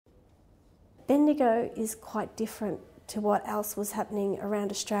Bendigo is quite different to what else was happening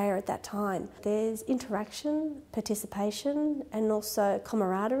around Australia at that time. There's interaction, participation, and also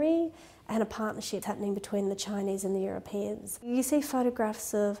camaraderie and a partnership happening between the Chinese and the Europeans. You see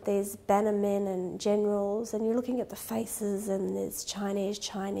photographs of these bannermen and generals, and you're looking at the faces, and there's Chinese,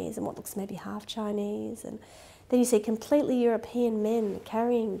 and what looks maybe half Chinese, and then you see completely European men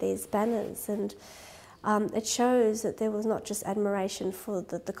carrying these banners, and it shows that there was not just admiration for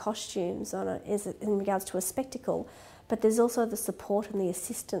the costumes in regards to a spectacle, but there's also the support and the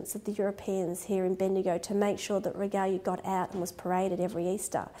assistance of the Europeans here in Bendigo to make sure that regalia got out and was paraded every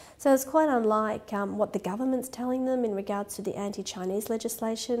Easter. So it's quite unlike what the government's telling them in regards to the anti-Chinese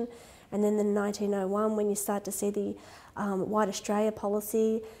legislation, and then in 1901 when you start to see the White Australia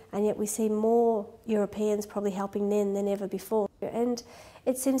policy, and yet we see more Europeans probably helping then than ever before. And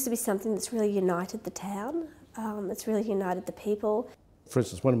it seems to be something that's really united the town, it's really united the people. For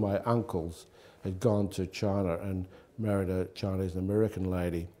instance, one of my uncles had gone to China and married a Chinese and American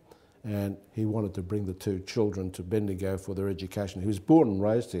lady, and he wanted to bring the two children to Bendigo for their education. He was born and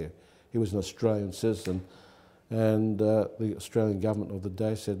raised here. He was an Australian citizen, and the Australian government of the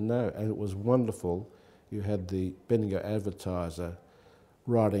day said no, and it was wonderful. You had the Bendigo Advertiser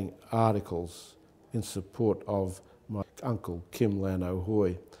writing articles in support of my uncle Kim Lan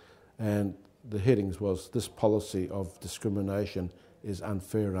Ahoy, and the headings was, "This policy of discrimination is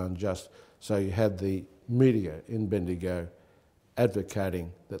unfair and unjust." So you had the media in Bendigo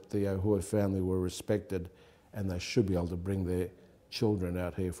advocating that the Ahoy family were respected and they should be able to bring their children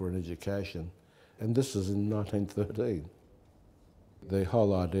out here for an education. And this is in 1913. The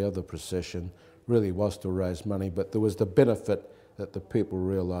whole idea of the procession really was to raise money, but there was the benefit that the people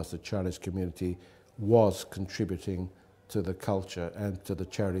realised the Chinese community was contributing to the culture and to the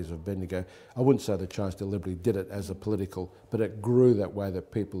charities of Bendigo. I wouldn't say the Chinese deliberately did it as a political, but it grew that way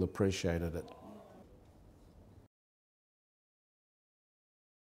that people appreciated it.